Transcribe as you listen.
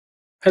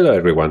Hello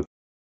everyone!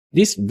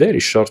 This very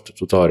short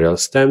tutorial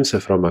stems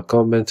from a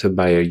comment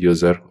by a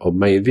user of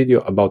my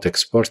video about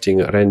exporting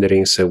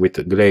renderings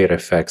with glare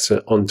effects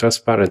on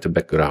transparent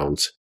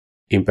backgrounds.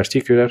 In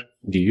particular,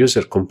 the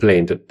user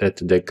complained that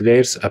the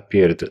glares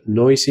appeared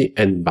noisy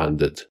and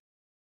banded.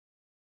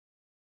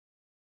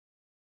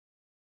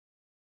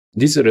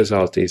 This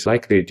result is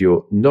likely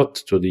due not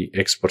to the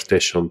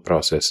exportation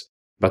process,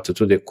 but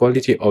to the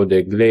quality of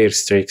the glare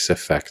streaks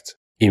effect.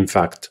 In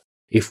fact,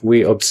 if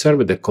we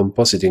observe the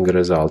compositing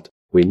result,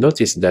 we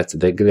notice that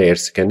the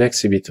glares can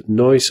exhibit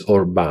noise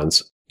or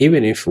bands,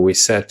 even if we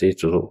set it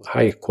to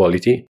high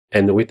quality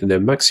and with the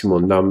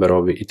maximum number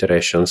of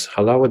iterations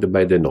allowed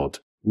by the node,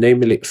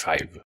 namely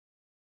 5.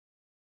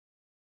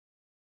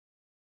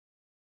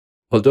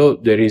 Although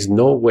there is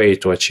no way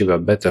to achieve a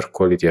better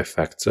quality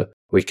effect,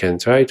 we can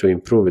try to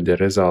improve the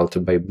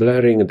result by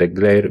blurring the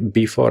glare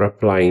before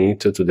applying it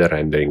to the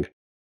rendering.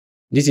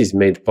 This is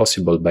made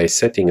possible by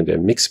setting the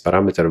mix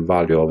parameter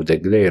value of the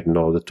glare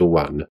node to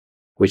 1,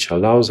 which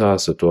allows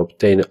us to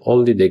obtain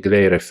only the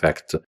glare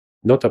effect,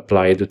 not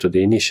applied to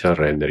the initial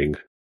rendering.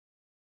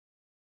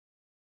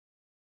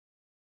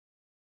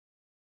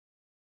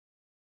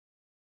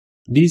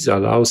 This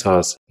allows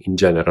us, in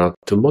general,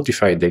 to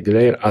modify the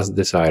glare as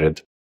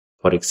desired,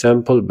 for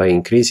example by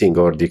increasing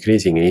or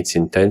decreasing its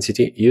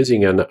intensity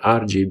using an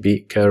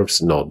RGB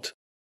curves node.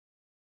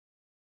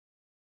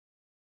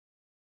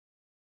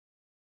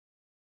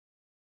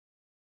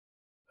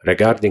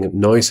 Regarding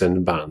noise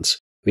and bands,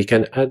 we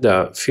can add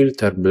a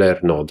filter blur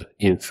node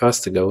in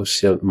fast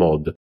Gaussian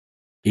mode,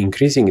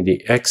 increasing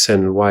the X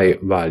and Y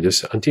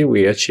values until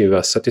we achieve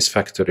a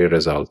satisfactory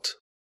result.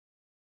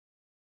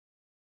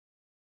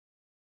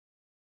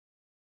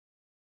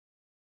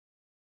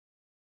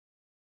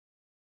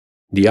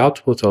 The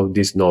output of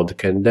this node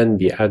can then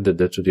be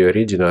added to the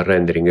original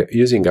rendering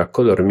using a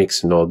color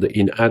mix node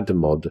in add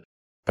mode,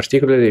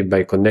 particularly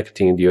by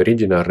connecting the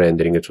original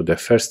rendering to the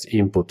first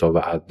input of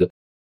add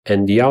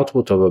and the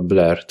output of a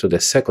blur to the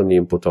second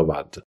input of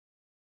add.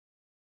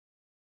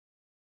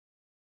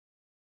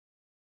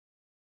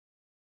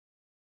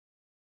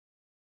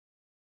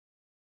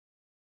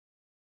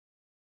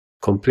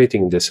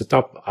 Completing the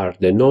setup are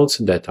the nodes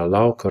that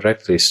allow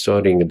correctly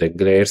storing the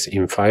glares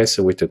in files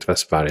with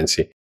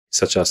transparency,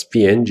 such as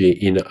PNG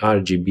in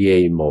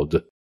RGBA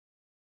mode.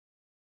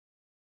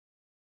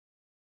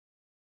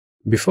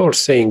 Before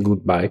saying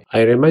goodbye,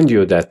 I remind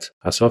you that,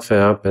 as often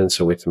happens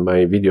with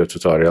my video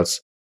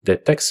tutorials, the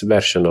text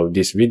version of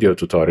this video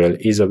tutorial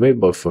is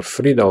available for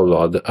free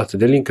download at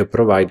the link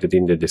provided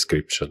in the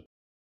description.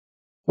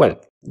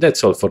 Well,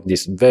 that's all for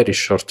this very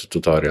short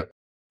tutorial.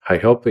 I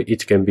hope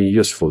it can be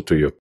useful to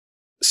you.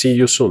 See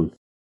you soon!